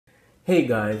Hey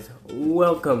guys,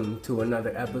 welcome to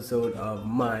another episode of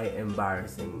my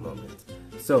embarrassing moments.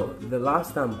 So, the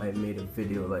last time I made a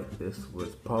video like this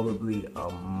was probably a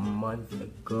month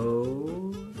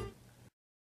ago.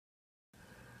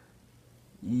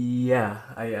 Yeah,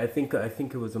 I think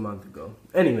it was a month ago.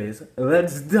 Anyways,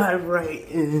 let's dive right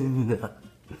in.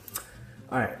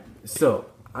 Alright, so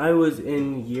I was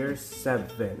in year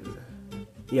 7.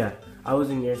 Yeah, I was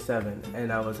in year 7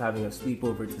 and I was having a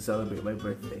sleepover to celebrate my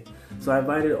birthday. So I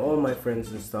invited all my friends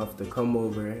and stuff to come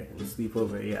over and sleep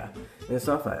over, yeah, and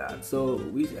stuff like that. So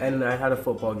and I had a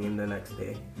football game the next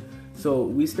day. So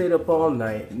we stayed up all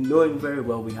night, knowing very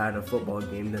well we had a football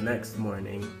game the next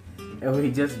morning, and we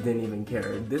just didn't even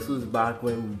care. This was back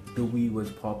when the Wii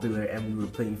was popular and we were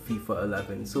playing FIFA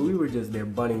 11. So we were just there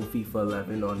bunning FIFA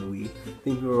 11 on the Wii,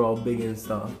 think we were all big and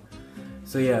stuff.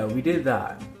 So yeah, we did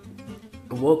that.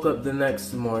 Woke up the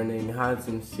next morning, had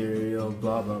some cereal,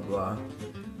 blah blah blah.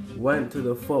 Went to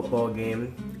the football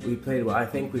game. We played well. I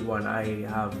think we won. I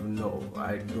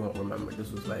don't remember.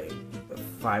 This was like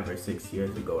 5 or 6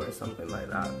 years ago or something like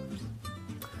that.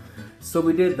 So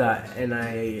we did that, and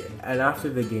after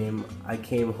the game, I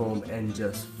came home and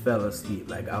just fell asleep.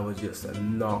 Like I was just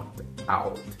knocked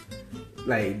out.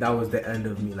 Like that was the end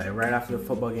of me. Like right after the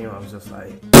football game, I was just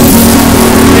like.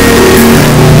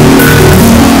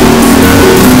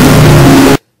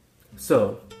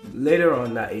 So later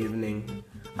on that evening,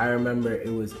 I remember it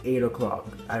was 8 o'clock.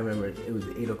 I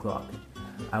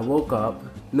woke up.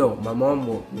 No, my mom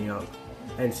woke me up,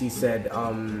 and she said,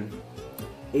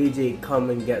 AJ, come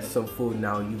and get some food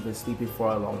now. You've been sleeping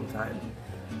for a long time.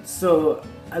 So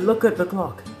I look at the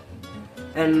clock,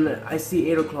 and I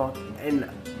see 8 o'clock, and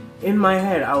in my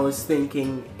head I was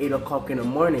thinking 8 o'clock in the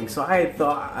morning. So I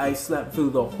thought I slept through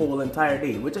the whole entire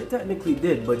day, which I technically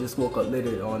did, but just woke up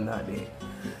later on that day.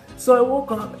 So I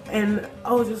woke up and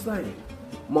I was just like,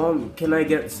 Mom, can I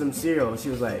get some cereal? She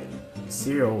was like,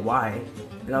 cereal, why?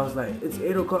 And I was like, it's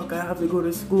 8 o'clock, I have to go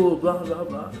to school, blah, blah,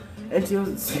 blah. And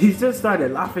she just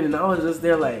started laughing, and I was just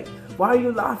there like, why are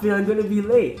you laughing? I'm gonna be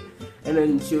late. And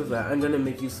then she was like, I'm gonna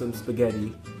make you some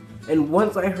spaghetti. And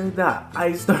once I heard that,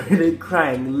 I started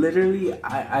crying. Literally,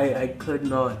 I could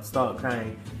not stop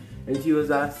crying. And she was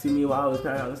asking me why I was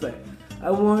crying. I was like, I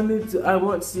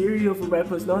want cereal for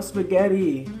breakfast, not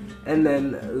spaghetti. And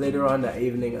then later on that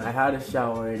evening, I had a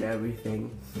shower and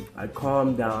everything. I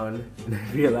calmed down and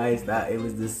I realized that it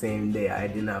was the same day. I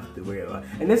didn't have to worry about it.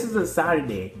 And this is a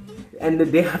Saturday. And the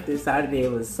day after Saturday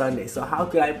was Sunday. So how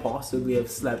could I possibly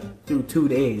have slept through 2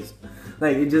 days?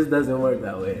 Like, it just doesn't work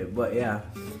that way. But yeah,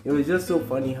 it was just so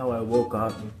funny how I woke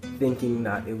up thinking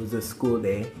that it was a school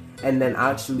day. And then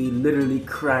actually literally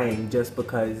crying just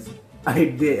because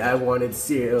I wanted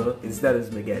cereal instead of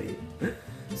spaghetti.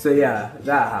 So yeah,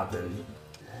 that happened.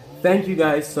 Thank you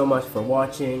guys so much for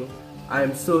watching.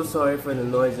 I'm so sorry for the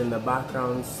noise in the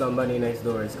background. Somebody next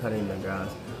door is cutting the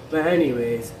grass. But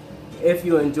anyways, if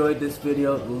you enjoyed this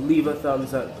video, leave a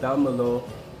thumbs up down below.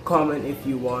 Comment if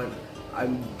you want.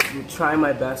 I'm trying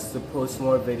my best to post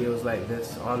more videos like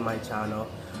this on my channel.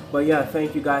 But yeah,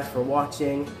 thank you guys for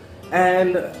watching.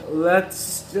 And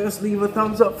let's just leave a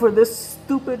thumbs up for this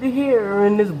stupid hair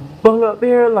and this bung up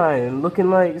hairline looking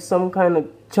like some kind of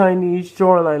Chinese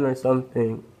shoreline or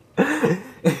something.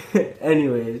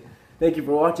 Anyways, thank you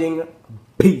for watching.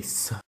 Peace.